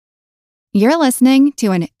You're listening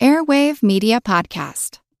to an Airwave Media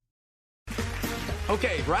Podcast.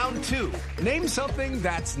 Okay, round two. Name something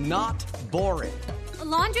that's not boring. A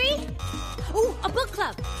laundry? Ooh, a book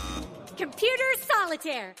club. Computer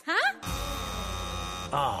solitaire, huh?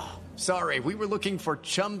 Ah, sorry, we were looking for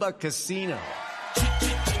Chumba Casino.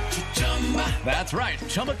 That's right,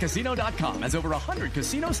 ChumbaCasino.com has over 100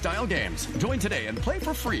 casino-style games. Join today and play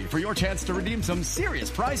for free for your chance to redeem some serious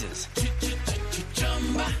prizes.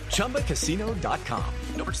 ChumbaCasino.com.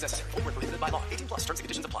 No purchase necessary. Void where prohibited by law. 18 plus terms and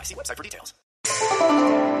conditions apply. See website for details.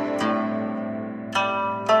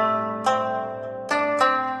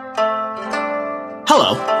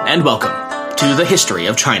 Hello, and welcome to the History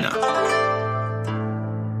of China.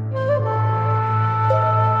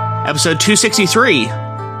 Episode 263,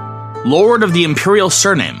 Lord of the Imperial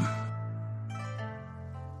Surname.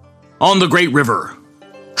 On the great river,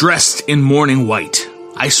 dressed in mourning white,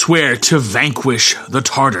 I swear to vanquish the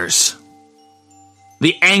Tartars.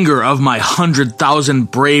 The anger of my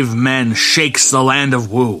 100,000 brave men shakes the land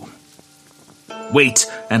of Wu. Wait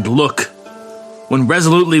and look. When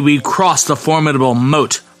resolutely we cross the formidable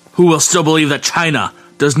moat, who will still believe that China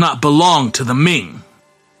does not belong to the Ming?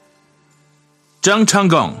 Zheng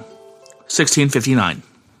Tenggong, 1659.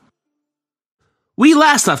 We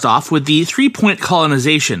last left off with the three-point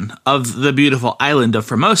colonization of the beautiful island of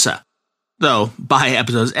Formosa, though by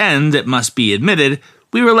episode's end, it must be admitted,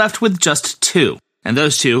 we were left with just two, and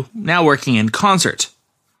those two now working in concert.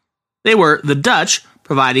 They were the Dutch,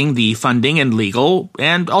 providing the funding and legal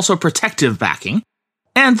and also protective backing,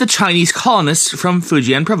 and the Chinese colonists from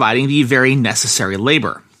Fujian providing the very necessary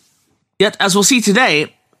labor. Yet, as we'll see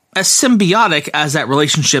today, as symbiotic as that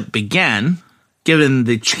relationship began, given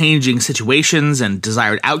the changing situations and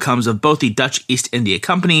desired outcomes of both the Dutch East India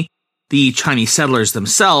Company, the Chinese settlers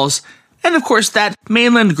themselves, and of course that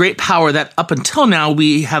mainland great power that up until now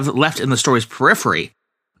we have left in the story's periphery,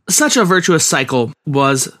 such a virtuous cycle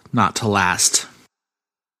was not to last.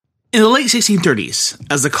 In the late 1630s,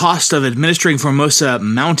 as the cost of administering Formosa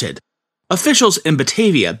mounted, officials in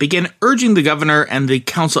Batavia began urging the governor and the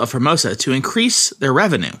Council of Formosa to increase their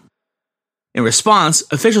revenue. In response,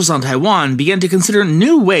 officials on Taiwan began to consider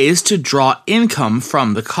new ways to draw income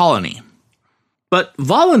from the colony. But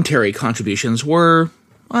voluntary contributions were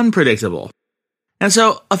unpredictable, and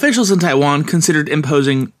so officials in Taiwan considered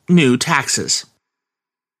imposing new taxes.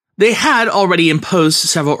 They had already imposed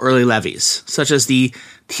several early levies, such as the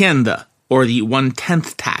tiende, or the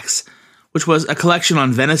 1/10 tax, which was a collection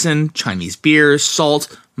on venison, Chinese beer,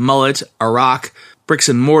 salt, mullet, arak, bricks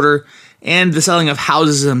and mortar, and the selling of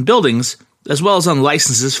houses and buildings, as well as on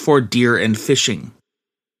licenses for deer and fishing.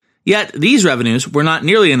 Yet, these revenues were not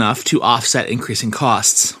nearly enough to offset increasing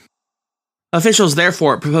costs. Officials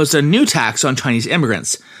therefore proposed a new tax on Chinese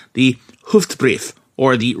immigrants, the Huftebrief,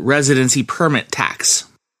 or the residency permit tax.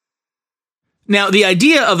 Now, the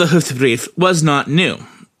idea of the Huftebrief was not new.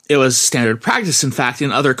 It was standard practice, in fact,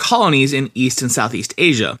 in other colonies in East and Southeast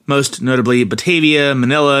Asia, most notably Batavia,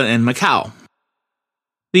 Manila, and Macau.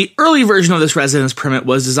 The early version of this residence permit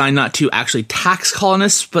was designed not to actually tax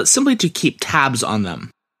colonists, but simply to keep tabs on them.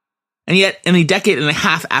 And yet, in the decade and a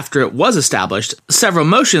half after it was established, several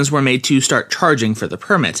motions were made to start charging for the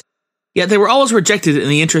permit. Yet they were always rejected in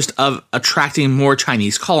the interest of attracting more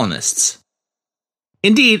Chinese colonists.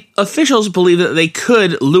 Indeed, officials believed that they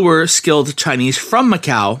could lure skilled Chinese from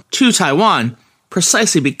Macau to Taiwan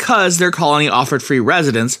precisely because their colony offered free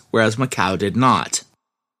residence, whereas Macau did not.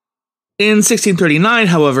 In 1639,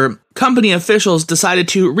 however, company officials decided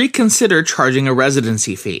to reconsider charging a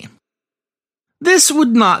residency fee. This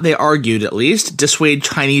would not, they argued at least, dissuade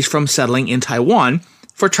Chinese from settling in Taiwan,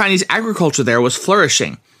 for Chinese agriculture there was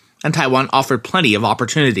flourishing, and Taiwan offered plenty of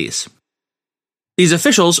opportunities. These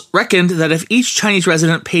officials reckoned that if each Chinese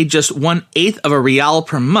resident paid just 1/8 of a rial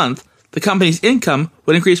per month, the company's income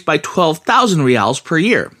would increase by 12,000 rials per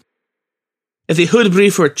year. If the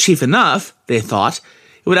Huftebrief were cheap enough, they thought,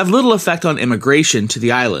 it would have little effect on immigration to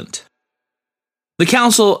the island. The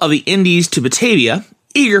Council of the Indies to Batavia,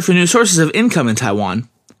 eager for new sources of income in Taiwan,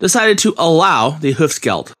 decided to allow the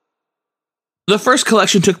Huftsgeld. The first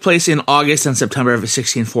collection took place in August and September of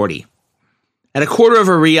 1640. At 1/4 of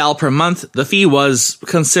a rial per month, the fee was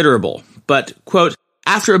considerable, but, quote,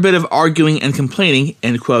 after a bit of arguing and complaining,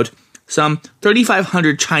 end quote, some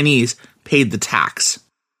 3,500 Chinese paid the tax.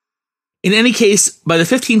 In any case, by the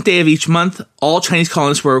 15th day of each month, all Chinese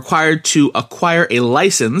colonists were required to acquire a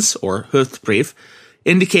license, or Huftebrief,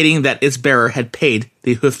 indicating that its bearer had paid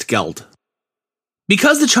the Huftsgeld.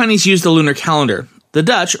 Because the Chinese used the lunar calendar, the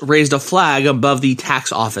Dutch raised a flag above the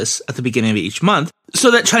tax office at the beginning of each month so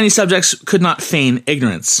that Chinese subjects could not feign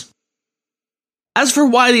ignorance. As for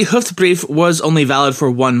why the Hüftbrief was only valid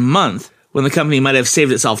for 1 month, when the company might have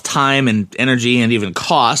saved itself time and energy and even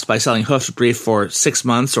cost by selling Hüftbrief for 6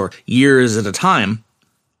 months or years at a time,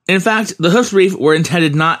 in fact, the Hüftbrief were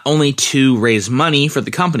intended not only to raise money for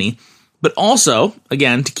the company, but also,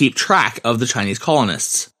 again, to keep track of the Chinese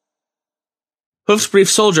colonists. Hüftbrief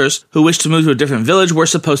soldiers who wished to move to a different village were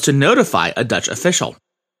supposed to notify a Dutch official.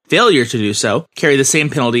 Failure to do so carried the same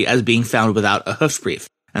penalty as being found without a Hüftbrief,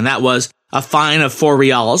 and that was a fine of 4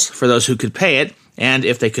 reals for those who could pay it, and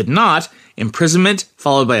if they could not, imprisonment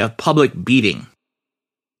followed by a public beating.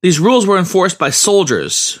 These rules were enforced by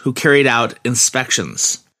soldiers who carried out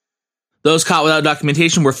inspections. Those caught without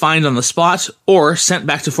documentation were fined on the spot or sent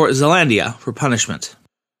back to Fort Zeelandia for punishment.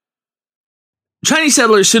 Chinese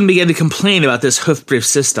settlers soon began to complain about this Hüftbrief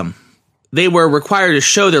system. They were required to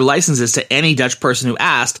show their licenses to any Dutch person who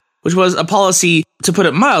asked, which was a policy, to put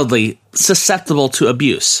it mildly, susceptible to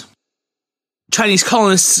abuse. Chinese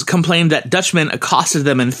colonists complained that Dutchmen accosted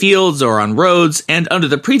them in fields or on roads and, under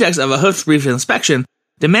the pretext of a Hüftbrief inspection,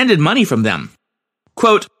 demanded money from them,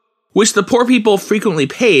 quote, which the poor people frequently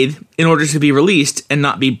paid in order to be released and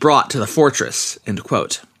not be brought to the fortress, end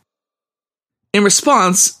quote. In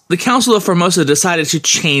response, the Council of Formosa decided to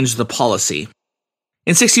change the policy.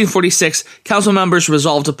 In 1646, council members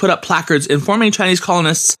resolved to put up placards informing Chinese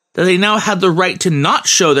colonists that they now had the right to not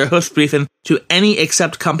show their Hüftbriefen to any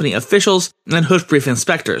except company officials and Hüftbrief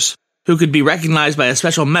inspectors, who could be recognized by a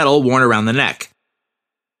special medal worn around the neck.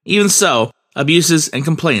 Even so, abuses and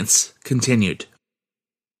complaints continued.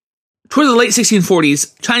 Toward the late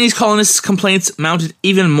 1640s, Chinese colonists' complaints mounted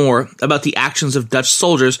even more about the actions of Dutch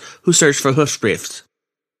soldiers who searched for Hüftbriefs.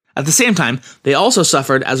 At the same time, they also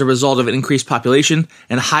suffered as a result of an increased population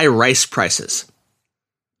and high rice prices.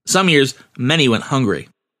 Some years, many went hungry.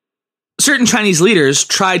 Certain Chinese leaders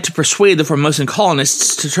tried to persuade the Formosan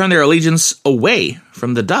colonists to turn their allegiance away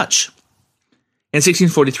from the Dutch. In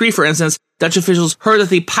 1643, for instance, Dutch officials heard that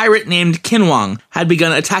the pirate named Qin Huang had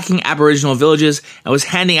begun attacking Aboriginal villages and was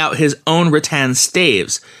handing out his own rattan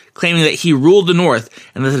staves, claiming that he ruled the north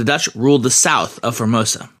and that the Dutch ruled the south of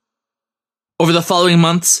Formosa. Over the following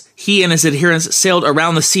months, he and his adherents sailed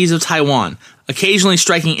around the seas of Taiwan, occasionally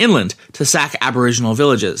striking inland to sack Aboriginal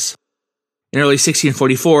villages. In early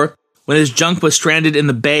 1644, when his junk was stranded in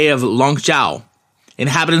the Bay of Longjiao,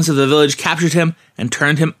 inhabitants of the village captured him and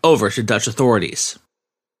turned him over to Dutch authorities.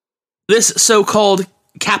 This so-called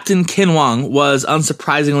Captain Qin Huang was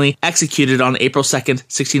unsurprisingly executed on April 2,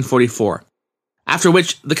 1644, after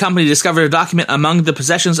which the company discovered a document among the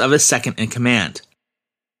possessions of his second-in-command.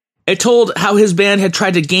 It told how his band had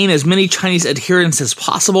tried to gain as many Chinese adherents as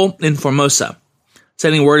possible in Formosa,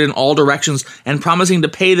 sending word in all directions and promising to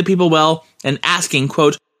pay the people well and asking,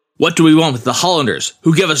 quote, what do we want with the Hollanders,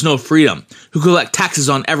 who give us no freedom, who collect taxes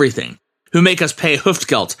on everything, who make us pay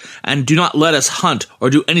Hüftgeld, and do not let us hunt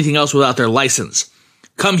or do anything else without their license?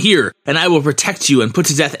 Come here, and I will protect you and put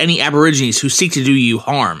to death any Aborigines who seek to do you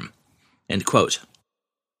harm. End quote.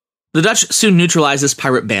 The Dutch soon neutralized this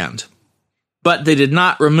pirate band, but they did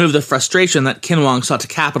not remove the frustration that Qin Huang sought to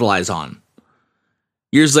capitalize on.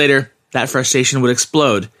 Years later, that frustration would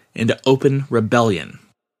explode into open rebellion.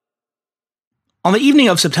 On the evening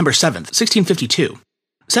of September 7th, 1652,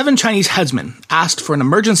 7 Chinese headsmen asked for an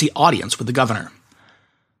emergency audience with the governor.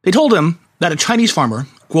 They told him that a Chinese farmer,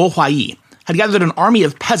 Guo Huaiyi, had gathered an army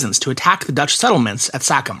of peasants to attack the Dutch settlements at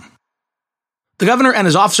Sachem. The governor and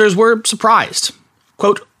his officers were surprised.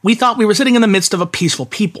 Quote, we thought we were sitting in the midst of a peaceful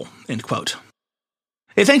people, end quote.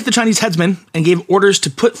 They thanked the Chinese headsmen and gave orders to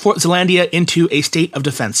put Fort Zeelandia into a state of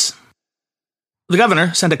defense. The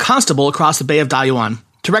governor sent a constable across the Bay of Dayuan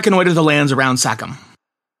to reconnoiter the lands around Sachem.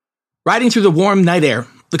 Riding through the warm night air,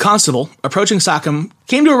 the constable, approaching Sachem,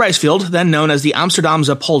 came to a rice field then known as the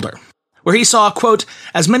Amsterdamse polder, where he saw, quote,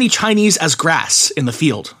 as many Chinese as grass in the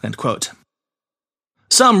field, end quote.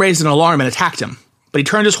 Some raised an alarm and attacked him, but he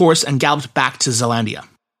turned his horse and galloped back to Zeelandia.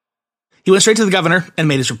 He went straight to the governor and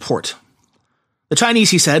made his report. The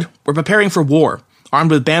Chinese, he said, were preparing for war,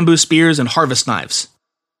 armed with bamboo spears and harvest knives.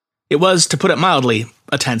 It was, to put it mildly,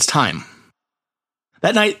 a tense time.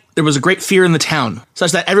 That night, there was a great fear in the town,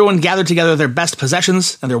 such that everyone gathered together their best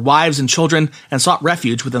possessions and their wives and children and sought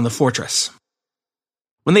refuge within the fortress.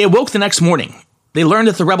 When they awoke the next morning, they learned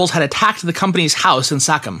that the rebels had attacked the company's house in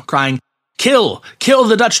Sachem, crying, kill! Kill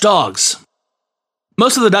the Dutch dogs!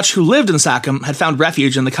 Most of the Dutch who lived in Sachem had found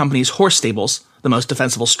refuge in the company's horse stables, the most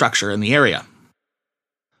defensible structure in the area.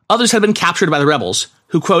 Others had been captured by the rebels,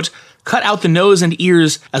 who, quote, cut out the nose and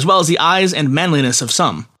ears as well as the eyes and manliness of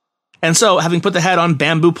some, and so, having put the head on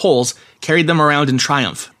bamboo poles, carried them around in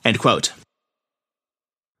triumph, end quote.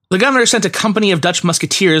 The governor sent a company of Dutch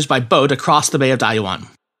musketeers by boat across the Bay of Dayuan.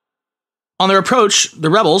 On their approach, the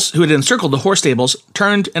rebels, who had encircled the horse stables,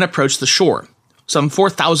 turned and approached the shore, some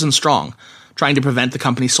 4,000 strong, trying to prevent the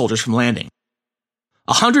company's soldiers from landing.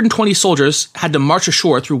 120 soldiers had to march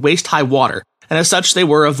ashore through waist-high water, and as such they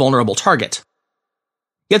were a vulnerable target.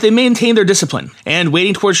 Yet they maintained their discipline, and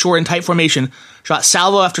wading toward shore in tight formation, shot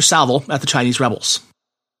salvo after salvo at the Chinese rebels.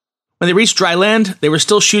 When they reached dry land, they were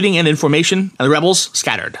still shooting and in formation, and the rebels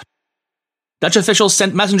scattered. Dutch officials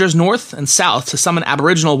sent messengers north and south to summon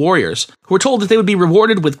Aboriginal warriors, who were told that they would be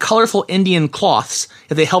rewarded with colorful Indian cloths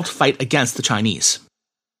if they helped fight against the Chinese.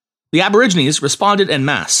 The Aborigines responded en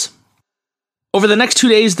masse. Over the next 2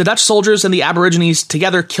 days, the Dutch soldiers and the Aborigines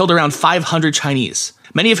together killed around 500 Chinese,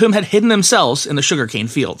 many of whom had hidden themselves in the sugarcane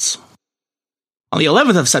fields. On the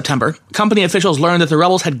 11th of September, company officials learned that the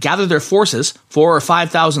rebels had gathered their forces, 4,000 or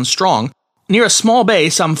 5,000 strong, near a small bay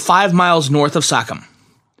some 5 miles north of Sakam.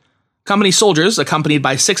 Company soldiers, accompanied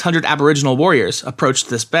by 600 Aboriginal warriors, approached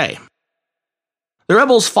this bay. The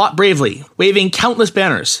rebels fought bravely, waving countless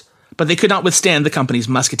banners, but they could not withstand the company's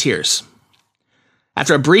musketeers.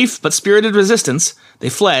 After a brief but spirited resistance, they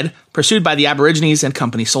fled, pursued by the Aborigines and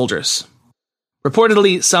company soldiers.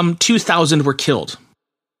 Reportedly, some 2,000 were killed.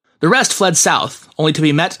 The rest fled south, only to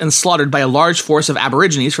be met and slaughtered by a large force of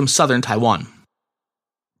Aborigines from southern Taiwan.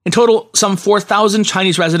 In total, some 4,000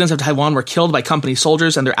 Chinese residents of Taiwan were killed by company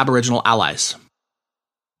soldiers and their Aboriginal allies.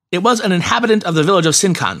 It was an inhabitant of the village of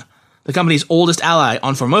Sinkan, the company's oldest ally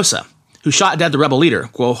on Formosa, who shot dead the rebel leader,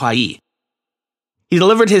 Guo Huai. He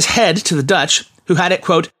delivered his head to the Dutch, who had it,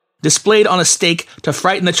 quote, displayed on a stake to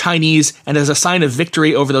frighten the Chinese and as a sign of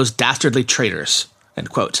victory over those dastardly traitors,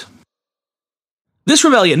 end quote. This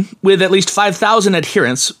rebellion, with at least 5,000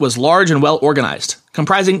 adherents, was large and well organized,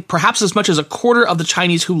 comprising perhaps as much as a quarter of the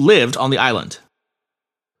Chinese who lived on the island.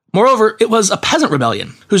 Moreover, it was a peasant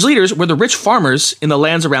rebellion, whose leaders were the rich farmers in the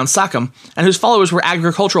lands around Sakam, and whose followers were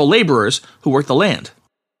agricultural laborers who worked the land.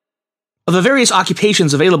 Of the various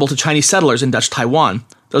occupations available to Chinese settlers in Dutch Taiwan,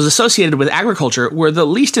 those associated with agriculture were the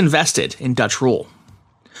least invested in Dutch rule.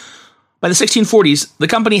 By the 1640s, the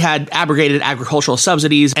company had abrogated agricultural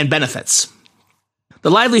subsidies and benefits. The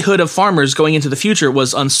livelihood of farmers going into the future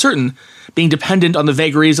was uncertain, being dependent on the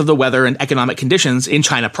vagaries of the weather and economic conditions in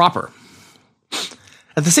China proper.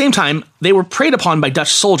 At the same time, they were preyed upon by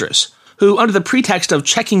Dutch soldiers, who, under the pretext of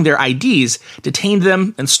checking their IDs, detained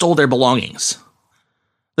them and stole their belongings.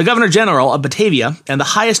 The Governor-General of Batavia and the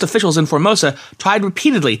highest officials in Formosa tried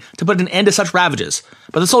repeatedly to put an end to such ravages,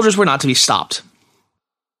 but the soldiers were not to be stopped.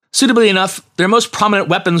 Suitably enough, their most prominent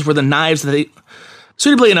weapons were the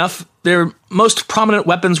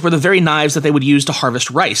very knives that they would use to harvest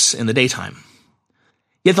rice in the daytime.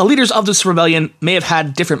 Yet the leaders of this rebellion may have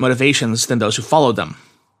had different motivations than those who followed them.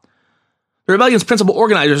 The rebellion's principal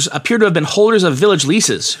organizers appear to have been holders of village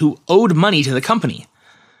leases who owed money to the company.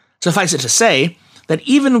 Suffice it to say that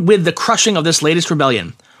even with the crushing of this latest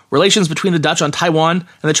rebellion, relations between the Dutch on Taiwan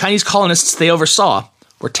and the Chinese colonists they oversaw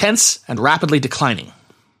were tense and rapidly declining.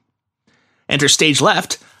 Enter stage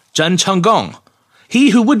left, Zhen Chenggong, he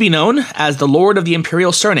who would be known as the Lord of the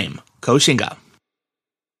Imperial Surname, Koxinga.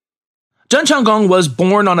 Zhen Chenggong was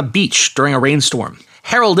born on a beach during a rainstorm,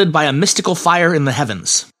 heralded by a mystical fire in the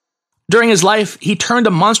heavens. During his life, he turned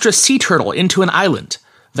a monstrous sea turtle into an island,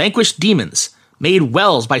 vanquished demons, made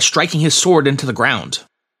wells by striking his sword into the ground.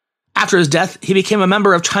 After his death, he became a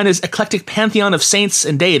member of China's eclectic pantheon of saints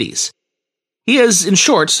and deities. He is, in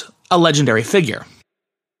short, a legendary figure.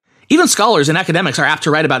 Even scholars and academics are apt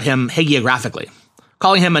to write about him hagiographically,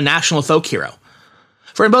 calling him a national folk hero.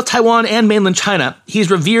 For in both Taiwan and mainland China, he is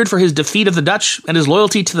revered for his defeat of the Dutch and his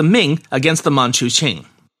loyalty to the Ming against the Manchu Qing.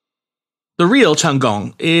 The real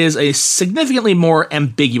Chenggong is a significantly more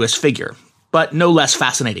ambiguous figure, but no less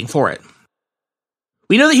fascinating for it.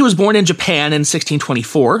 We know that he was born in Japan in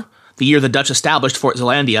 1624, the year the Dutch established Fort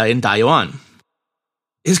Zeelandia in Dayuan.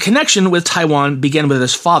 His connection with Taiwan began with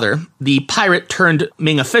his father, the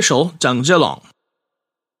pirate-turned-Ming official Zheng Zhelong.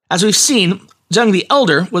 As we've seen, Zheng the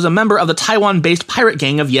Elder was a member of the Taiwan-based pirate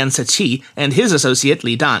gang of Yan Siqi and his associate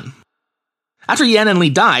Li Dan. After Yan and Li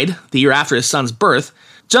died, the year after his son's birth,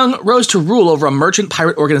 Zheng rose to rule over a merchant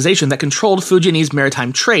pirate organization that controlled Fujianese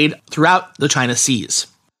maritime trade throughout the China Seas.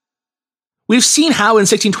 We've seen how in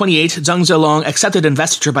 1628 Zheng Zhelong accepted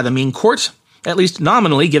investiture by the Ming court, at least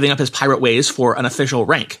nominally giving up his pirate ways for an official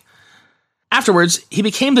rank. Afterwards, he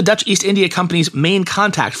became the Dutch East India Company's main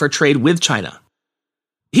contact for trade with China.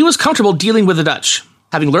 He was comfortable dealing with the Dutch,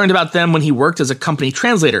 having learned about them when he worked as a company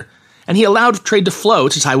translator, and he allowed trade to flow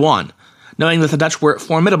to Taiwan, knowing that the Dutch were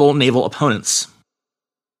formidable naval opponents.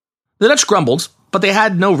 The Dutch grumbled, but they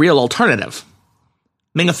had no real alternative.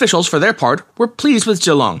 Ming officials, for their part, were pleased with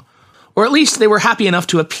Zhelong, or at least they were happy enough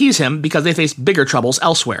to appease him because they faced bigger troubles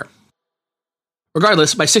elsewhere.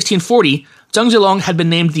 Regardless, by 1640, Zheng Zhelong had been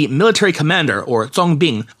named the military commander, or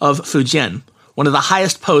Zongbing, of Fujian, one of the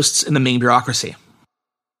highest posts in the Ming bureaucracy.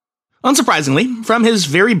 Unsurprisingly, from his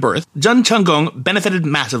very birth, Zheng Chenggong benefited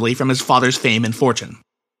massively from his father's fame and fortune.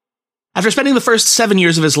 After spending the first 7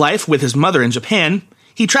 years of his life with his mother in Japan,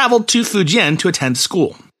 he traveled to Fujian to attend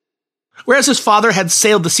school. Whereas his father had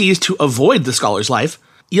sailed the seas to avoid the scholar's life,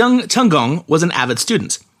 young Chenggong was an avid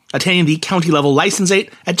student, attaining the county-level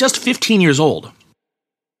licentiate at just 15 years old.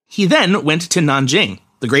 He then went to Nanjing,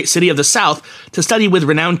 the great city of the south, to study with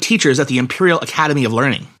renowned teachers at the Imperial Academy of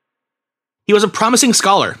Learning. He was a promising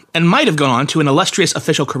scholar and might have gone on to an illustrious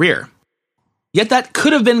official career. Yet that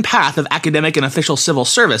could-have-been path of academic and official civil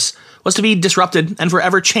service was to be disrupted and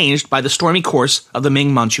forever changed by the stormy course of the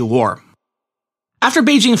Ming-Manchu War. After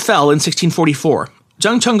Beijing fell in 1644,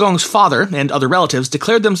 Zheng Chenggong's father and other relatives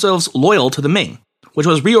declared themselves loyal to the Ming, which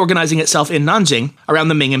was reorganizing itself in Nanjing around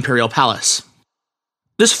the Ming Imperial Palace.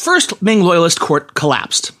 This first Ming loyalist court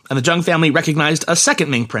collapsed, and the Zheng family recognized a second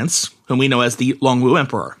Ming prince, whom we know as the Longwu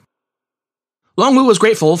Emperor. Longwu was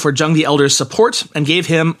grateful for Zheng the Elder's support and gave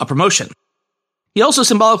him a promotion. He also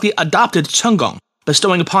symbolically adopted Chenggong,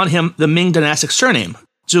 bestowing upon him the Ming dynastic surname,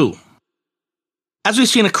 Zhu. As we've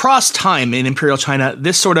seen across time in Imperial China,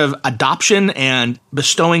 this sort of adoption and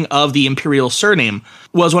bestowing of the imperial surname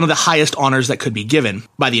was one of the highest honors that could be given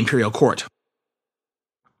by the imperial court.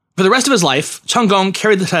 For the rest of his life, Chenggong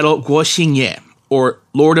carried the title Guoxingye, or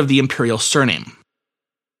Lord of the Imperial Surname.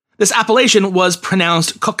 This appellation was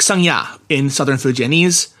pronounced Koksangya in southern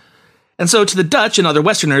Fujianese, and so to the Dutch and other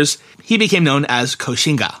Westerners, he became known as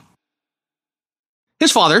Koxinga.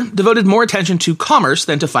 His father devoted more attention to commerce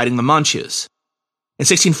than to fighting the Manchus. In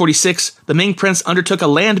 1646, the Ming prince undertook a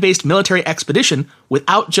land-based military expedition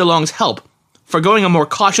without Zhelong's help, foregoing a more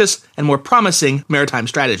cautious and more promising maritime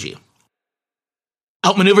strategy.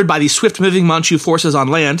 Outmaneuvered by the swift-moving Manchu forces on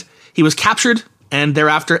land, he was captured and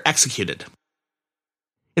thereafter executed.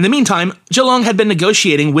 In the meantime, Zhelong had been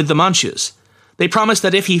negotiating with the Manchus. They promised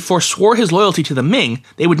that if he forswore his loyalty to the Ming,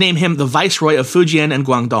 they would name him the viceroy of Fujian and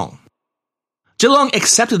Guangdong. Zhelong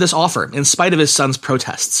accepted this offer in spite of his son's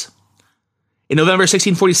protests. In November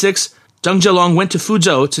 1646, Zheng Zhelong went to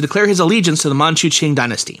Fuzhou to declare his allegiance to the Manchu Qing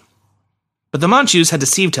dynasty. But the Manchus had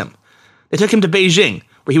deceived him. They took him to Beijing,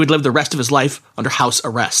 where he would live the rest of his life under house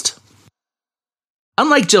arrest.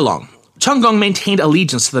 Unlike Zhelong, Chenggong maintained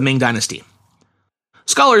allegiance to the Ming dynasty.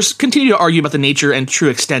 Scholars continue to argue about the nature and true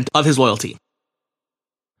extent of his loyalty.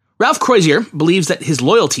 Ralph Crozier believes that his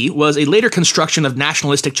loyalty was a later construction of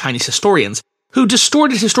nationalistic Chinese historians who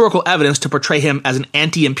distorted historical evidence to portray him as an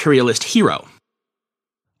anti-imperialist hero.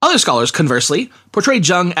 Other scholars, conversely, portray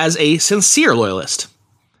Zheng as a sincere loyalist.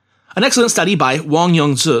 An excellent study by Wang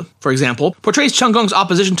Yongzi, for example, portrays Chenggong's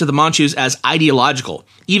opposition to the Manchus as ideological,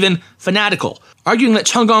 even fanatical, arguing that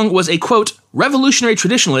Chenggong was a, quote, revolutionary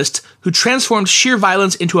traditionalist who transformed sheer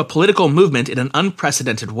violence into a political movement in an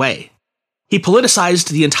unprecedented way. He politicized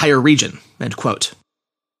the entire region, end quote.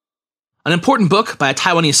 An important book by a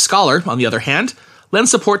Taiwanese scholar, on the other hand,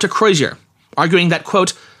 lends support to Crozier, arguing that,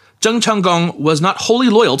 quote, Zheng Chenggong was not wholly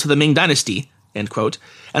loyal to the Ming dynasty, end quote,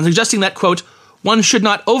 and suggesting that, quote, one should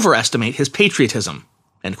not overestimate his patriotism,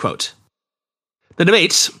 end quote. The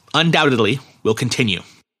debate, undoubtedly, will continue.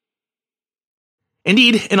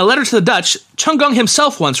 Indeed, in a letter to the Dutch, Chenggong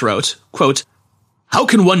himself once wrote, quote, how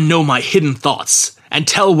can one know my hidden thoughts and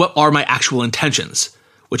tell what are my actual intentions,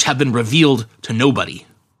 which have been revealed to nobody,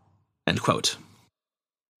 end quote.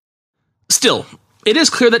 Still, it is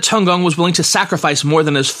clear that Chenggong was willing to sacrifice more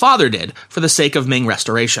than his father did for the sake of Ming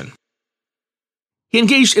restoration. He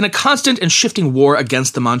engaged in a constant and shifting war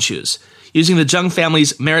against the Manchus, using the Zheng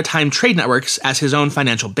family's maritime trade networks as his own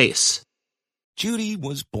financial base. Judy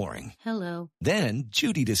was boring. Hello. Then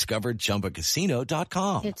Judy discovered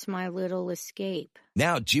ChumbaCasino.com. It's my little escape.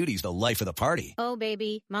 Now Judy's the life of the party. Oh,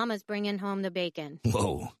 baby, mama's bringing home the bacon.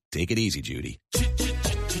 Whoa, take it easy, Judy.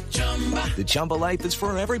 The Chumba life is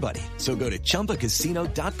for everybody. So go to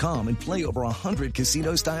ChumbaCasino.com and play over 100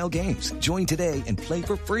 casino-style games. Join today and play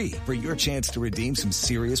for free for your chance to redeem some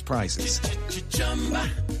serious prizes.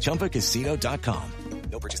 ChumbaCasino.com.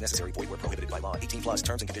 No purchase necessary. Void where prohibited by law. 18 plus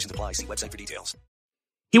terms and conditions apply. See website for details.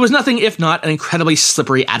 He was nothing if not an incredibly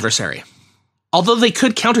slippery adversary. Although they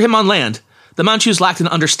could counter him on land, the Manchus lacked an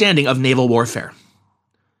understanding of naval warfare.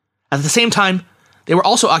 At the same time, they were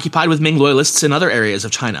also occupied with Ming loyalists in other areas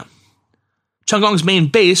of China. Chenggong's main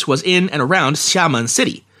base was in and around Xiamen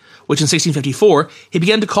City, which in 1654 he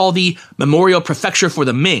began to call the Memorial Prefecture for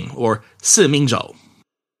the Ming, or Simingzhou.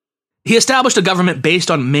 He established a government based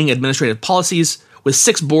on Ming administrative policies, with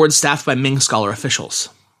 6 boards staffed by Ming scholar officials.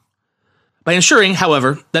 By ensuring,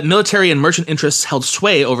 however, that military and merchant interests held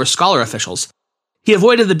sway over scholar officials, he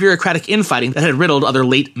avoided the bureaucratic infighting that had riddled other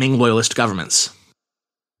late Ming loyalist governments.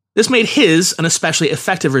 This made his an especially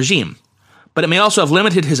effective regime, but it may also have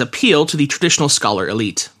limited his appeal to the traditional scholar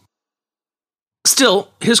elite.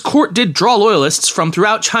 Still, his court did draw loyalists from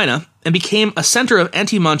throughout China and became a center of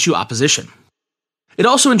anti-Manchu opposition. It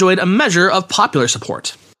also enjoyed a measure of popular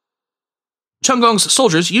support. Cheng Gong's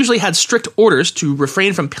soldiers usually had strict orders to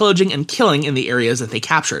refrain from pillaging and killing in the areas that they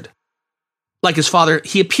captured. Like his father,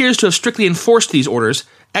 he appears to have strictly enforced these orders,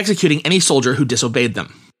 executing any soldier who disobeyed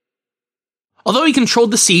them. Although he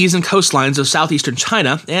controlled the seas and coastlines of southeastern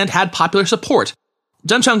China and had popular support,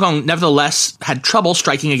 Zheng Chenggong nevertheless had trouble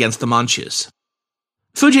striking against the Manchus.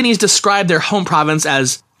 Fujianese describe their home province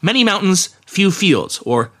as many mountains, few fields,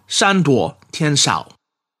 or shan duo, tian shao.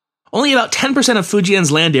 Only about 10% of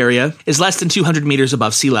Fujian's land area is less than 200 meters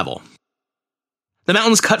above sea level. The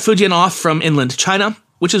mountains cut Fujian off from inland China,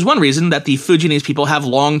 which is one reason that the Fujianese people have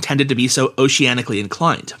long tended to be so oceanically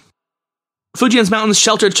inclined. Fujian's mountains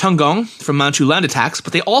sheltered Chenggong from Manchu land attacks,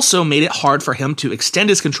 but they also made it hard for him to extend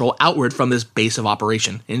his control outward from this base of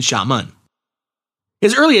operation in Xiamen.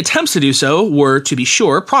 His early attempts to do so were, to be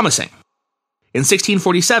sure, promising. In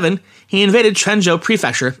 1647, he invaded Quanzhou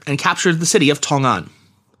Prefecture and captured the city of Tong'an.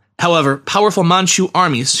 However, powerful Manchu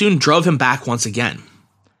armies soon drove him back once again.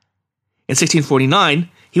 In 1649,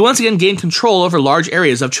 he once again gained control over large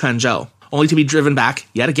areas of Quanzhou, only to be driven back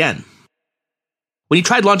yet again. When he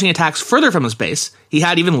tried launching attacks further from his base, he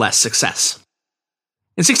had even less success.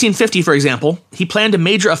 In 1650, for example, he planned a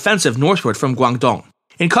major offensive northward from Guangdong,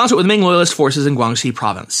 in concert with Ming loyalist forces in Guangxi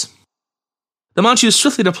province. The Manchus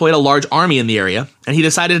swiftly deployed a large army in the area, and he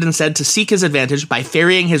decided instead to seek his advantage by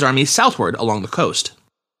ferrying his army southward along the coast.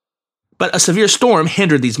 But a severe storm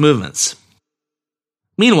hindered these movements.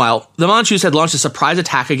 Meanwhile, the Manchus had launched a surprise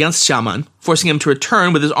attack against Xiamen, forcing him to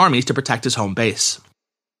return with his armies to protect his home base.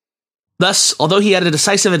 Thus, although he had a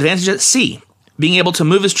decisive advantage at sea, being able to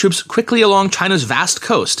move his troops quickly along China's vast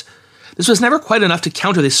coast, this was never quite enough to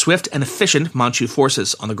counter the swift and efficient Manchu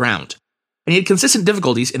forces on the ground, and he had consistent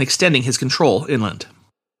difficulties in extending his control inland.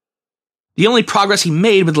 The only progress he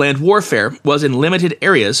made with land warfare was in limited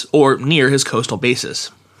areas or near his coastal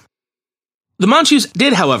bases. The Manchus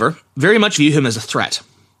did, however, very much view him as a threat.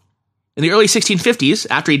 In the early 1650s,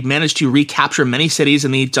 after he'd managed to recapture many cities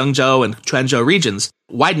in the Zhengzhou and Quanzhou regions,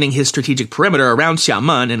 widening his strategic perimeter around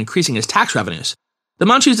Xiamen and increasing his tax revenues, the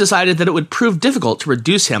Manchus decided that it would prove difficult to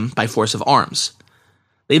reduce him by force of arms.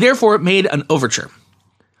 They therefore made an overture.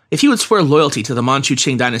 If he would swear loyalty to the Manchu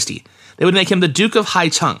Qing dynasty, they would make him the Duke of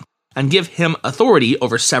Haicheng and give him authority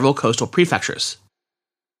over several coastal prefectures.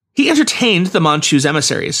 He entertained the Manchu's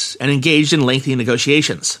emissaries and engaged in lengthy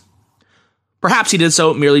negotiations. Perhaps he did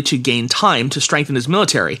so merely to gain time to strengthen his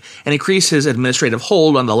military and increase his administrative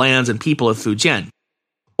hold on the lands and people of Fujian.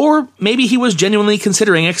 Or maybe he was genuinely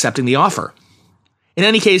considering accepting the offer. In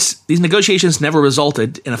any case, these negotiations never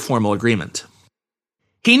resulted in a formal agreement.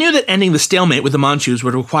 He knew that ending the stalemate with the Manchus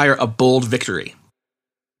would require a bold victory.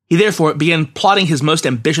 He therefore began plotting his most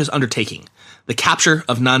ambitious undertaking, the capture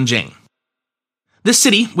of Nanjing. This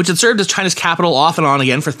city, which had served as China's capital off and on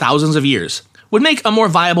again for thousands of years, would make a more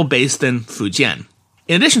viable base than Fujian,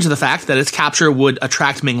 in addition to the fact that its capture would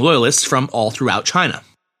attract Ming loyalists from all throughout China.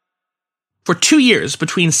 For 2 years,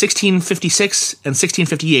 between 1656 and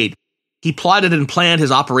 1658, he plotted and planned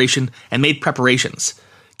his operation and made preparations,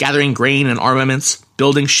 gathering grain and armaments,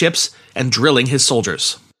 building ships, and drilling his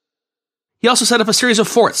soldiers. He also set up a series of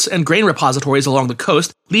forts and grain repositories along the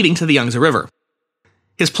coast leading to the Yangtze River.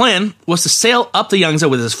 His plan was to sail up the Yangtze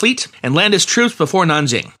with his fleet and land his troops before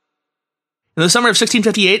Nanjing. In the summer of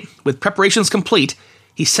 1658, with preparations complete,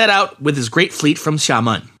 he set out with his great fleet from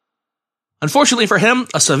Xiamen. Unfortunately for him,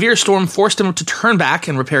 a severe storm forced him to turn back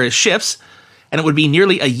and repair his ships, and it would be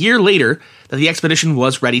nearly a year later that the expedition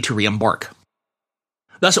was ready to re-embark.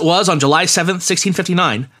 Thus it was on July 7,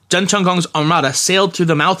 1659, Zheng Chenggong's armada sailed through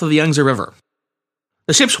the mouth of the Yangtze River.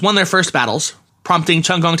 The ships won their first battles, prompting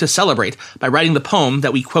Chenggong to celebrate by writing the poem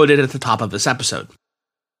that we quoted at the top of this episode.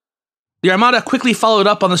 The armada quickly followed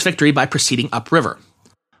up on this victory by proceeding upriver,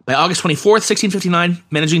 by August 24, 1659,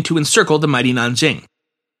 managing to encircle the mighty Nanjing.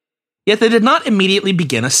 Yet they did not immediately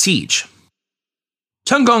begin a siege.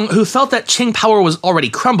 Chenggong, who felt that Qing power was already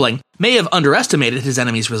crumbling, may have underestimated his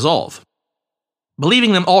enemy's resolve.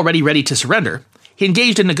 Believing them already ready to surrender, he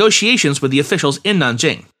engaged in negotiations with the officials in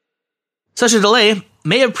Nanjing. Such a delay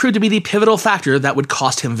may have proved to be the pivotal factor that would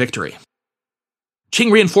cost him victory.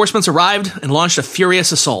 Qing reinforcements arrived and launched a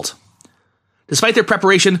furious assault. Despite their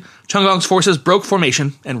preparation, Chunggong's forces broke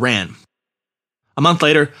formation and ran. A month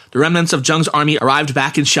later, the remnants of Zheng's army arrived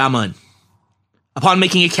back in Xiamen. Upon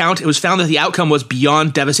making a count, it was found that the outcome was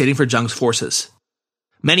beyond devastating for Zheng's forces.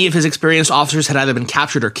 Many of his experienced officers had either been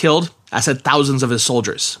captured or killed, as had thousands of his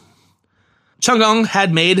soldiers. Chunggong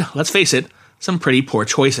had made, let's face it, some pretty poor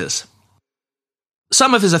choices.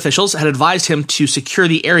 Some of his officials had advised him to secure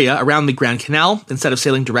the area around the Grand Canal instead of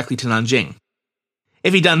sailing directly to Nanjing.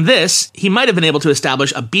 If he'd done this, he might have been able to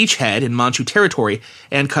establish a beachhead in Manchu territory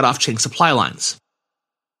and cut off Qing supply lines.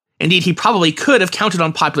 Indeed, he probably could have counted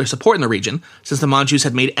on popular support in the region, since the Manchus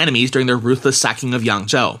had made enemies during their ruthless sacking of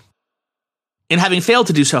Yangzhou. In having failed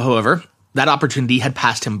to do so, however, that opportunity had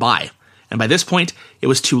passed him by, and by this point, it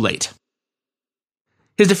was too late.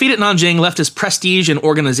 His defeat at Nanjing left his prestige and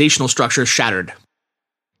organizational structure shattered.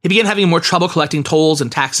 He began having more trouble collecting tolls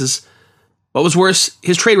and taxes. What was worse,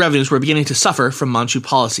 his trade revenues were beginning to suffer from Manchu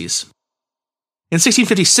policies. In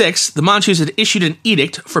 1656, the Manchus had issued an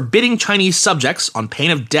edict forbidding Chinese subjects, on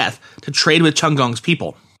pain of death, to trade with Chunggong's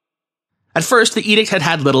people. At first, the edict had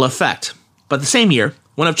had little effect, but the same year,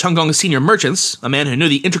 one of Chunggong's senior merchants, a man who knew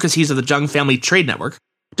the intricacies of the Zheng family trade network,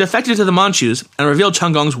 defected to the Manchus and revealed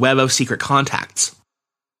Chunggong's web of secret contacts.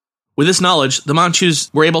 With this knowledge, the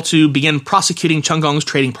Manchus were able to begin prosecuting Chunggong's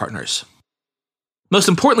trading partners. Most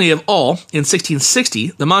importantly of all, in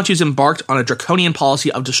 1660, the Manchus embarked on a draconian policy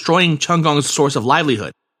of destroying Chunggong's source of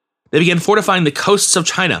livelihood. They began fortifying the coasts of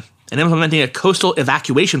China and implementing a coastal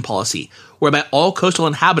evacuation policy, whereby all coastal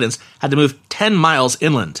inhabitants had to move 10 miles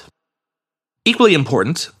inland. Equally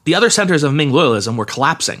important, the other centers of Ming loyalism were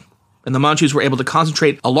collapsing, and the Manchus were able to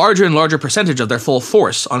concentrate a larger and larger percentage of their full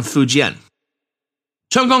force on Fujian.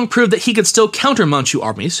 Chunggong proved that he could still counter Manchu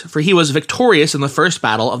armies, for he was victorious in the first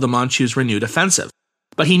battle of the Manchus' renewed offensive.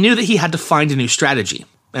 But he knew that he had to find a new strategy,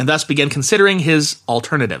 and thus began considering his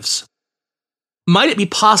alternatives. Might it be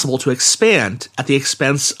possible to expand at the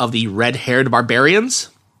expense of the red-haired barbarians?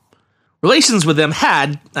 Relations with them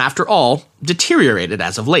had, after all, deteriorated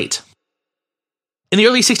as of late. In the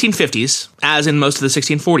early 1650s, as in most of the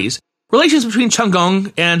 1640s, relations between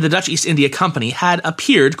Chunggong and the Dutch East India Company had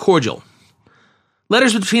appeared cordial.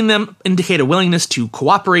 Letters between them indicate a willingness to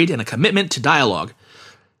cooperate and a commitment to dialogue,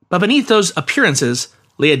 but beneath those appearances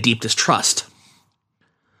lay a deep distrust.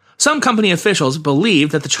 Some company officials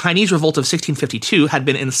believed that the Chinese revolt of 1652 had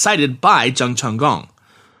been incited by Zheng Chunggong.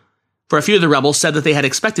 For a few of the rebels said that they had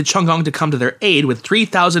expected Chunggong to come to their aid with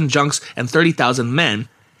 3,000 junks and 30,000 men,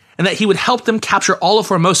 and that he would help them capture all of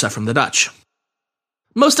Formosa from the Dutch.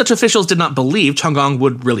 Most Dutch officials did not believe Chunggong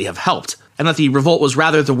would really have helped, and that the revolt was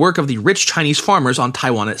rather the work of the rich Chinese farmers on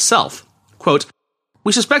Taiwan itself. Quote,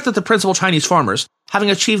 "We suspect that the principal Chinese farmers, having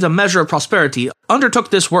achieved a measure of prosperity, undertook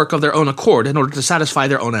this work of their own accord in order to satisfy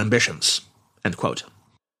their own ambitions." End quote.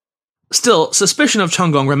 Still, suspicion of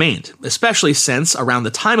Chunggong remained, especially since, around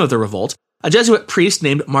the time of the revolt, a Jesuit priest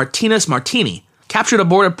named Martinus Martini, captured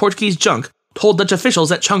aboard a Portuguese junk, told Dutch officials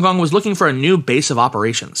that Chunggong was looking for a new base of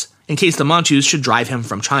operations, in case the Manchus should drive him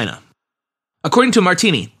from China. According to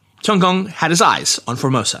Martini, Chunggong had his eyes on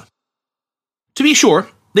Formosa. To be sure,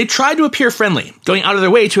 they tried to appear friendly, going out of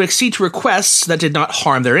their way to accede to requests that did not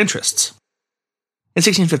harm their interests. In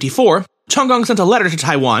 1654, Chunggong sent a letter to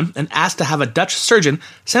Taiwan and asked to have a Dutch surgeon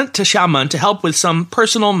sent to Xiamen to help with some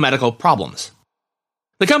personal medical problems.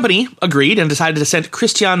 The company agreed and decided to send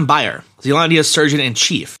Christian Bayer, Zealandia's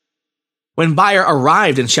surgeon-in-chief. When Bayer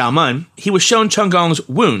arrived in Xiamen, he was shown Chunggong's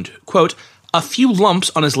wound, quote, "a few lumps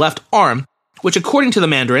on his left arm, which according to the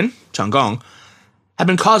Mandarin, Chunggong, had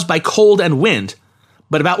been caused by cold and wind,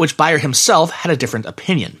 but about which Bayer himself had a different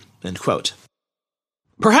opinion." End quote.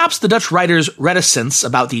 Perhaps the Dutch writer's reticence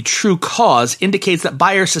about the true cause indicates that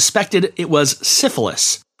Bayer suspected it was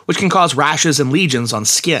syphilis, which can cause rashes and lesions on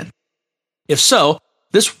skin. If so,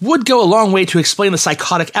 this would go a long way to explain the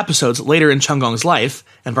psychotic episodes later in Chunggong's life,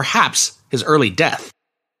 and perhaps his early death.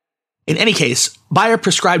 In any case, Bayer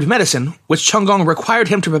prescribed medicine, which Chunggong required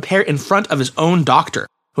him to prepare in front of his own doctor,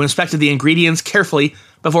 who inspected the ingredients carefully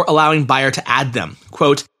before allowing Bayer to add them,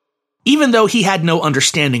 quote, "even though he had no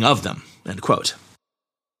understanding of them." End quote.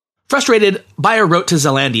 Frustrated, Bayer wrote to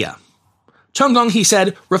Zealandia. Chunggong, he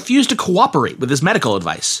said, refused to cooperate with his medical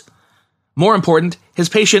advice. More important, his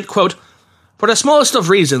patient, quote, "for the smallest of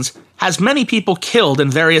reasons, has many people killed in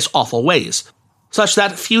various awful ways, such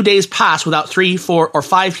that few days pass without 3, 4, or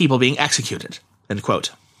 5 people being executed." End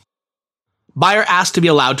quote. Bayer asked to be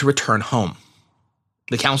allowed to return home.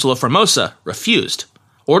 The Council of Formosa refused,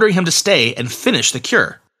 ordering him to stay and finish the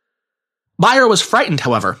cure. Bayer was frightened,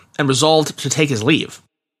 however, and resolved to take his leave.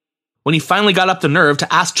 When he finally got up the nerve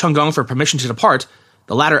to ask Chunggong for permission to depart,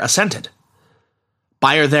 the latter assented.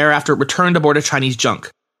 Buyer thereafter returned aboard a Chinese junk.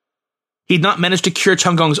 He'd not managed to cure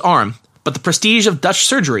Cheng Gong's arm, but the prestige of Dutch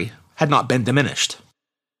surgery had not been diminished.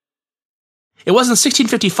 It was in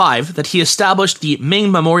 1655 that he established the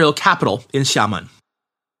Ming Memorial Capital in Xiamen.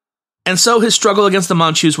 And so his struggle against the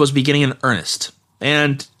Manchus was beginning in earnest,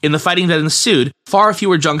 and in the fighting that ensued, far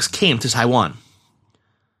fewer junks came to Taiwan.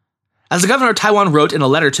 As the governor of Taiwan wrote in a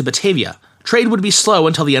letter to Batavia, trade would be slow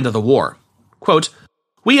until the end of the war. Quote,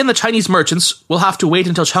 "We and the Chinese merchants will have to wait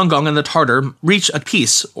until Cheng Gong and the Tartar reach a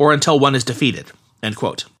peace or until one is defeated." End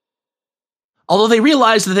quote. Although they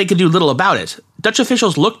realized that they could do little about it, Dutch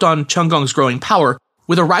officials looked on Cheng Gong's growing power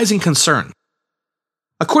with a rising concern.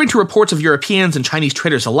 According to reports of Europeans and Chinese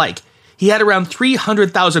traders alike, he had around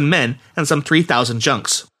 300,000 men and some 3,000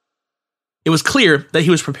 junks. It was clear that he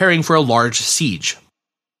was preparing for a large siege.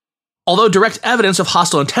 Although direct evidence of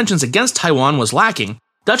hostile intentions against Taiwan was lacking,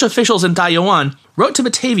 Dutch officials in Taiyuan wrote to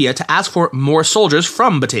Batavia to ask for more soldiers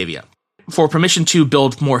from Batavia, for permission to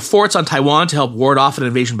build more forts on Taiwan to help ward off an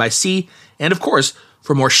invasion by sea, and of course,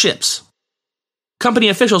 for more ships. Company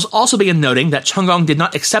officials also began noting that Cheng Gong did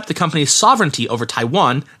not accept the company's sovereignty over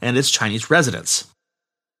Taiwan and its Chinese residents.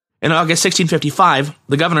 In August 1655,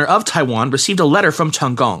 the governor of Taiwan received a letter from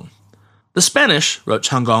Cheng Gong. The Spanish, wrote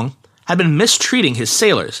Cheng Gong, had been mistreating his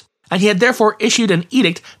sailors, and he had therefore issued an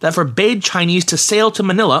edict that forbade Chinese to sail to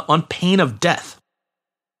Manila on pain of death.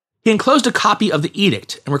 He enclosed a copy of the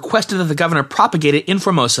edict and requested that the governor propagate it in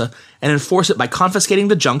Formosa and enforce it by confiscating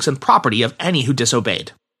the junks and property of any who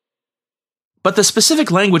disobeyed. But the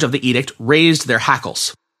specific language of the edict raised their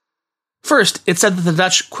hackles. First, it said that the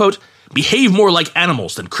Dutch, quote, "behave more like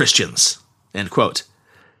animals than Christians," end quote.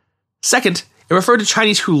 Second, it referred to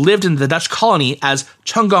Chinese who lived in the Dutch colony as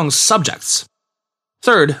Cheng Gong's subjects.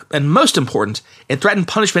 Third, and most important, it threatened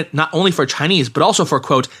punishment not only for Chinese, but also for,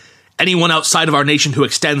 quote, "anyone outside of our nation who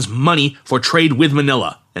extends money for trade with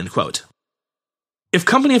Manila," end quote. If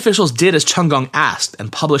company officials did as Cheng Gong asked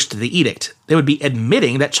and published the edict, they would be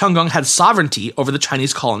admitting that Cheng Gong had sovereignty over the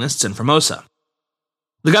Chinese colonists in Formosa.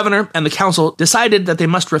 The governor and the council decided that they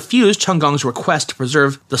must refuse Cheng Gong's request to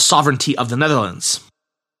preserve the sovereignty of the Netherlands.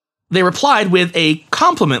 They replied with a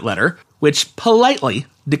compliment letter, which politely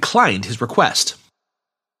declined his request.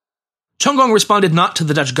 Cheng Gong responded not to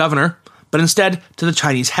the Dutch governor, but instead to the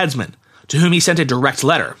Chinese headsman, to whom he sent a direct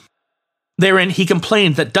letter. Therein, he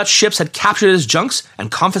complained that Dutch ships had captured his junks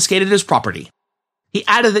and confiscated his property. He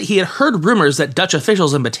added that he had heard rumors that Dutch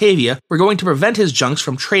officials in Batavia were going to prevent his junks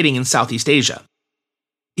from trading in Southeast Asia.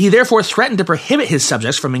 He therefore threatened to prohibit his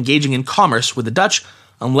subjects from engaging in commerce with the Dutch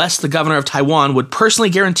unless the governor of Taiwan would personally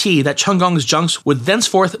guarantee that Cheng Gong's junks would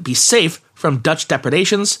thenceforth be safe from Dutch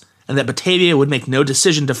depredations and that Batavia would make no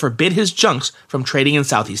decision to forbid his junks from trading in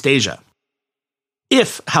Southeast Asia.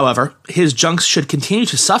 If, however, his junks should continue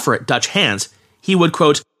to suffer at Dutch hands, he would,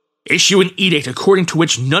 quote, "issue an edict according to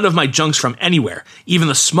which none of my junks from anywhere, even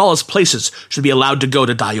the smallest places, should be allowed to go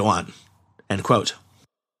to Taiyuan," end quote.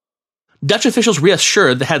 Dutch officials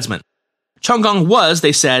reassured the headsman. Cheng Gong was,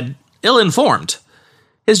 they said, ill-informed.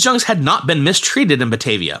 His junks had not been mistreated in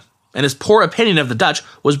Batavia, and his poor opinion of the Dutch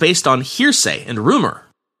was based on hearsay and rumor.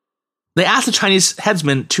 They asked the Chinese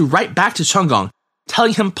headsman to write back to Cheng Gong,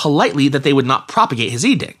 telling him politely that they would not propagate his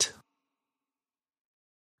edict.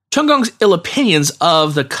 Cheng Gong's ill opinions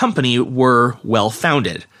of the company were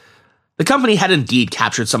well-founded. The company had indeed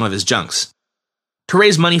captured some of his junks. To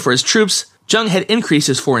raise money for his troops, Zheng had increased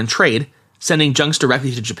his foreign trade, sending junks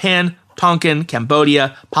directly to Japan, Tonkin,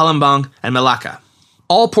 Cambodia, Palembang, and Malacca,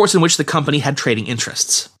 all ports in which the company had trading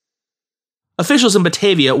interests. Officials in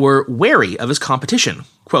Batavia were wary of his competition.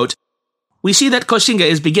 Quote, "We see that Koxinga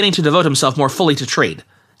is beginning to devote himself more fully to trade,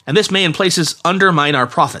 and this may in places undermine our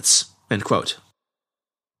profits," end quote.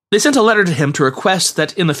 They sent a letter to him to request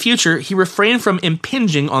that in the future he refrain from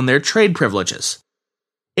impinging on their trade privileges.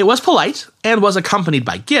 It was polite and was accompanied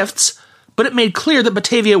by gifts, but it made clear that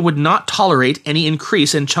Batavia would not tolerate any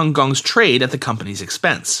increase in Cheng Gong's trade at the company's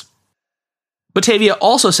expense. Batavia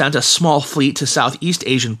also sent a small fleet to Southeast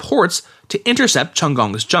Asian ports to intercept Cheng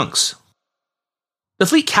Gong's junks. The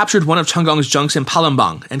fleet captured one of Cheng Gong's junks in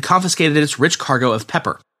Palembang and confiscated its rich cargo of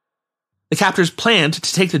pepper. The captors planned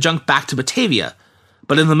to take the junk back to Batavia,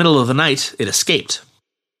 but in the middle of the night, it escaped.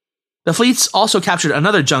 The fleets also captured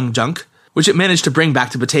another Zheng junk, which it managed to bring back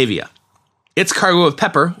to Batavia. Its cargo of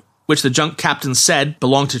pepper, which the junk captain said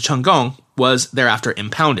belonged to Cheng Gong, was thereafter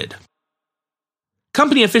impounded.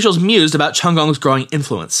 Company officials mused about Cheng Gong's growing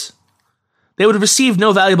influence. They would receive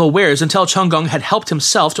no valuable wares until Cheng Gong had helped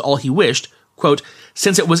himself to all he wished, quote,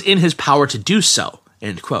 "since it was in his power to do so,"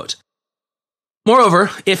 end quote.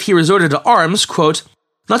 Moreover, if he resorted to arms, quote,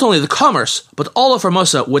 "not only the commerce, but all of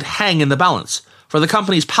Formosa would hang in the balance, for the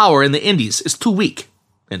company's power in the Indies is too weak."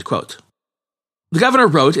 End quote. The governor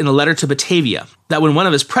wrote in a letter to Batavia that when one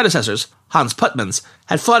of his predecessors, Hans Putmans,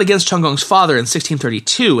 had fought against Chunggong's father in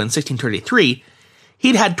 1632 and 1633,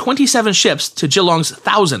 he'd had 27 ships to Geelong's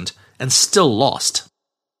 1,000 and still lost.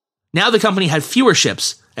 Now the company had fewer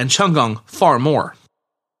ships and Chunggong far more.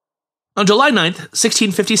 On July 9th,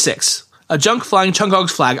 1656, a junk flying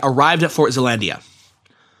Chunggong's flag arrived at Fort Zeelandia.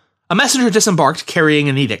 A messenger disembarked carrying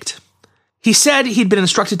an edict. He said he'd been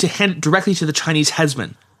instructed to hand it directly to the Chinese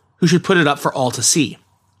headsman, who should put it up for all to see.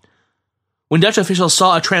 When Dutch officials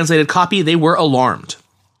saw a translated copy, they were alarmed.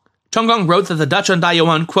 Chunggong wrote that the Dutch on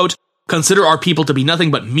Dayuan, quote, "consider our people to be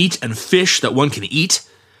nothing but meat and fish that one can eat.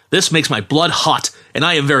 This makes my blood hot, and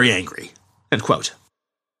I am very angry." End quote.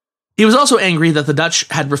 He was also angry that the Dutch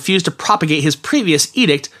had refused to propagate his previous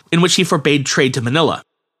edict in which he forbade trade to Manila.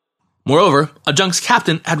 Moreover, a junk's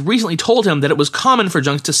captain had recently told him that it was common for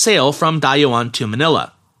junks to sail from Dayuan to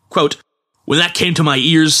Manila. Quote, "When that came to my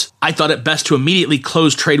ears, I thought it best to immediately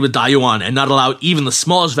close trade with Dayuan and not allow even the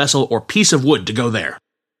smallest vessel or piece of wood to go there.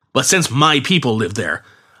 But since my people lived there,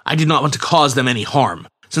 I did not want to cause them any harm,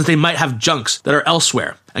 since they might have junks that are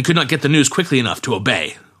elsewhere and could not get the news quickly enough to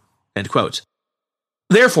obey." End quote.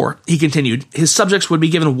 Therefore, he continued, his subjects would be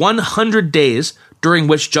given 100 days during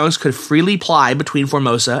which junks could freely ply between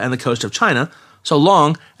Formosa and the coast of China, so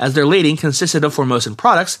long as their lading consisted of Formosan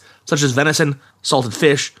products such as venison, salted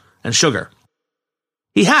fish, and sugar.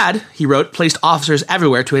 He had, he wrote, placed officers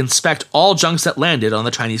everywhere to inspect all junks that landed on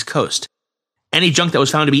the Chinese coast. Any junk that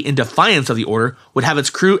was found to be in defiance of the order would have its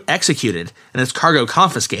crew executed and its cargo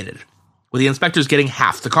confiscated, with the inspectors getting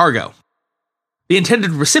half the cargo. The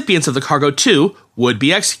intended recipients of the cargo, too, would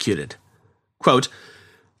be executed. Quote,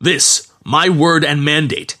 "This, my word and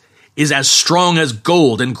mandate, is as strong as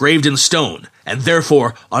gold engraved in stone, and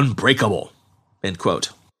therefore unbreakable." End quote.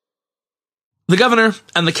 The governor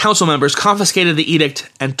and the council members confiscated the edict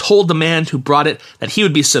and told the man who brought it that he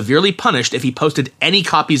would be severely punished if he posted any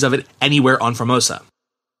copies of it anywhere on Formosa.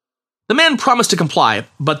 The man promised to comply,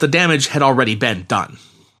 but the damage had already been done.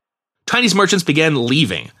 Chinese merchants began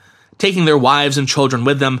leaving, taking their wives and children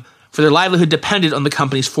with them, for their livelihood depended on the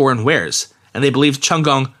company's foreign wares, and they believed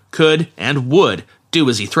Chunggong could and would do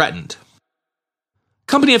as he threatened.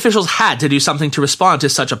 Company officials had to do something to respond to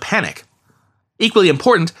such a panic. Equally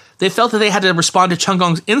important, they felt that they had to respond to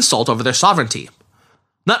Chunggong's insult over their sovereignty.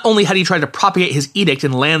 Not only had he tried to propagate his edict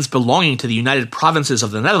in lands belonging to the United Provinces of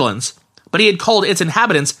the Netherlands, but he had called its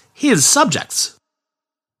inhabitants his subjects.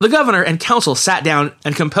 The governor and council sat down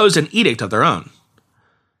and composed an edict of their own.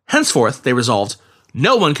 Henceforth, they resolved,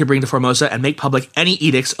 no one could bring to Formosa and make public any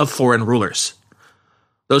edicts of foreign rulers.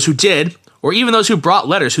 Those who did, or even those who brought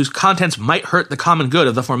letters whose contents might hurt the common good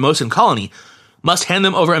of the Formosan colony, must hand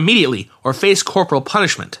them over immediately or face corporal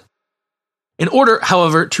punishment. In order,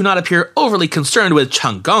 however, to not appear overly concerned with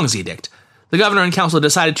Chunggong's edict, the governor and council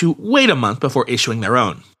decided to wait a month before issuing their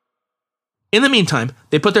own. In the meantime,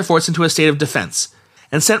 they put their forts into a state of defense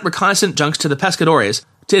and sent reconnaissance junks to the pescadores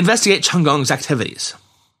to investigate Chunggong's activities.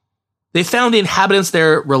 They found the inhabitants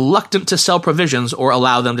there reluctant to sell provisions or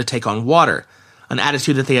allow them to take on water, an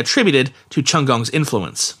attitude that they attributed to Chunggong's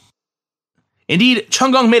influence. Indeed,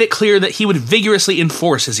 Chunggong made it clear that he would vigorously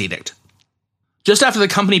enforce his edict. Just after the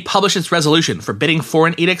company published its resolution forbidding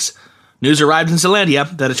foreign edicts, news arrived in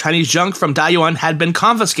Zeelandia that a Chinese junk from Dayuan had been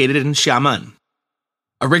confiscated in Xiamen.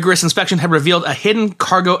 A rigorous inspection had revealed a hidden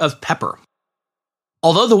cargo of pepper.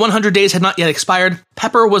 Although the 100 days had not yet expired,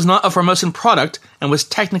 pepper was not a Formosan product and was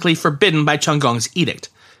technically forbidden by Chunggong's edict,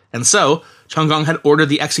 and so Chunggong had ordered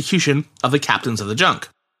the execution of the captains of the junk.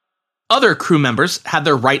 Other crew members had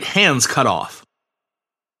their right hands cut off.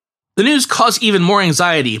 The news caused even more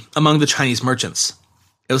anxiety among the Chinese merchants.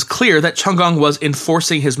 It was clear that Chunggong was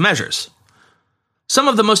enforcing his measures. Some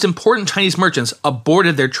of the most important Chinese merchants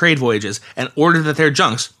aborted their trade voyages and ordered that their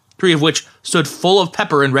junks, 3 of which stood full of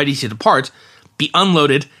pepper and ready to depart, be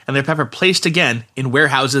unloaded and their pepper placed again in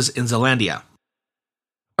warehouses in Zeelandia.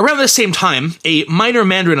 Around this same time, a minor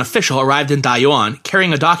Mandarin official arrived in Dayuan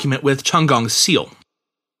carrying a document with Chunggong's seal.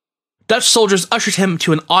 Dutch soldiers ushered him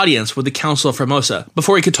to an audience with the Council of Formosa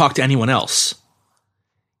before he could talk to anyone else.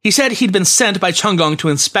 He said he'd been sent by Chunggong to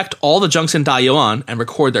inspect all the junks in Dayuan and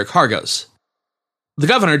record their cargoes. The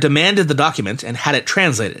governor demanded the document and had it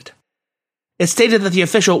translated. It stated that the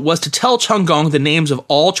official was to tell Chunggong the names of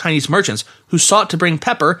all Chinese merchants who sought to bring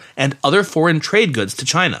pepper and other foreign trade goods to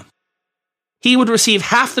China. He would receive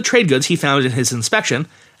half the trade goods he found in his inspection,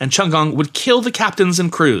 and Chunggong would kill the captains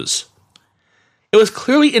and crews. It was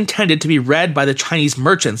clearly intended to be read by the Chinese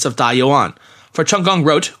merchants of Dayuan, for Chunggong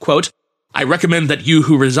wrote, quote, "I recommend that you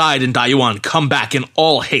who reside in Dayuan come back in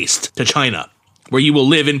all haste to China. where you will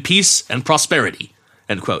live in peace and prosperity,"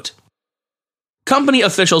 end quote. Company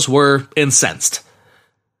officials were incensed.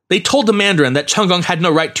 They told the Mandarin that Chang'an had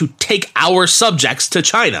no right to take our subjects to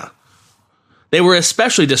China. They were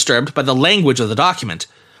especially disturbed by the language of the document,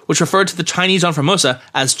 which referred to the Chinese on Formosa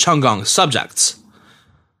as Chang'an subjects.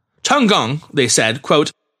 Chang'an, they said,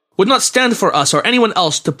 quote, "would not stand for us or anyone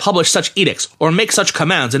else to publish such edicts or make such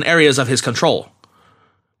commands in areas of his control.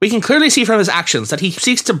 We can clearly see from his actions that he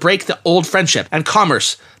seeks to break the old friendship and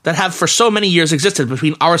commerce that have for so many years existed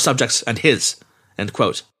between our subjects and his," end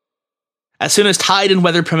quote. As soon as tide and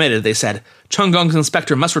weather permitted, they said, Chang'an's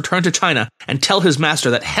inspector must return to China and tell his master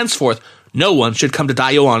that henceforth no one should come to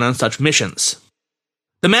Daiyuan on such missions.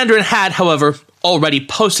 The Mandarin had, however, already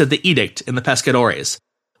posted the edict in the pescadores,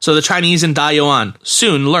 so the Chinese in Daiyuan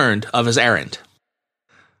soon learned of his errand.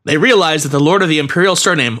 They realized that the Lord of the Imperial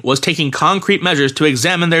Surname was taking concrete measures to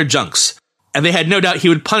examine their junks, and they had no doubt he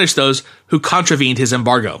would punish those who contravened his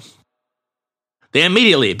embargo. They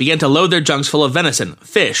immediately began to load their junks full of venison,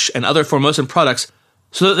 fish, and other Formosan products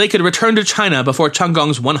so that they could return to China before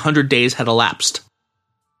Chang'an's 100 days had elapsed.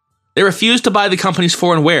 They refused to buy the company's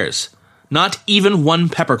foreign wares, not even one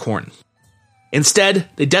peppercorn. Instead,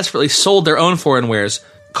 they desperately sold their own foreign wares,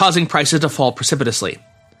 causing prices to fall precipitously.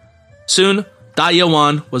 Soon,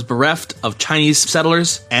 Daiyuan was bereft of Chinese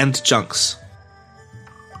settlers and junks.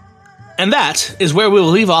 And that is where we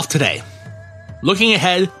will leave off today. Looking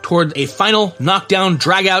ahead toward a final knockdown,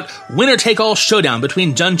 drag-out, winner-take-all showdown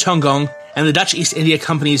between Zhen Chang'an and the Dutch East India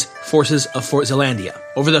Company's forces of Fort Zeelandia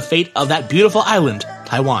over the fate of that beautiful island,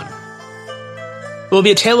 Taiwan. It will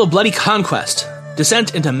be a tale of bloody conquest,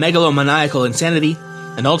 descent into megalomaniacal insanity,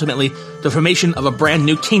 and ultimately the formation of a brand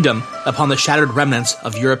new kingdom upon the shattered remnants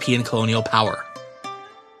of European colonial power.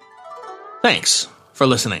 Thanks for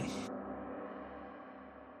listening.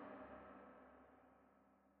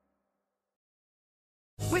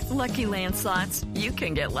 With Lucky Land Slots, you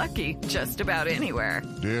can get lucky just about anywhere.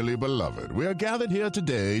 Dearly beloved, we are gathered here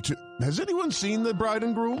today to... Has anyone seen the bride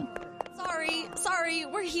and groom? Sorry,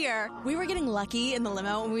 we're here. We were getting lucky in the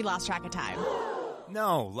limo and we lost track of time.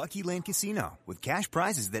 No, Lucky Land Casino, with cash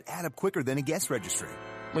prizes that add up quicker than a guest registry.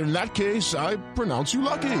 In that case, I pronounce you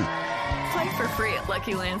lucky. Play for free at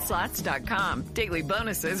LuckyLandSlots.com. Daily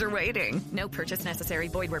bonuses are waiting. No purchase necessary.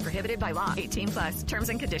 Void where prohibited by law. 18+. Terms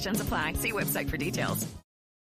and conditions apply. See website for details.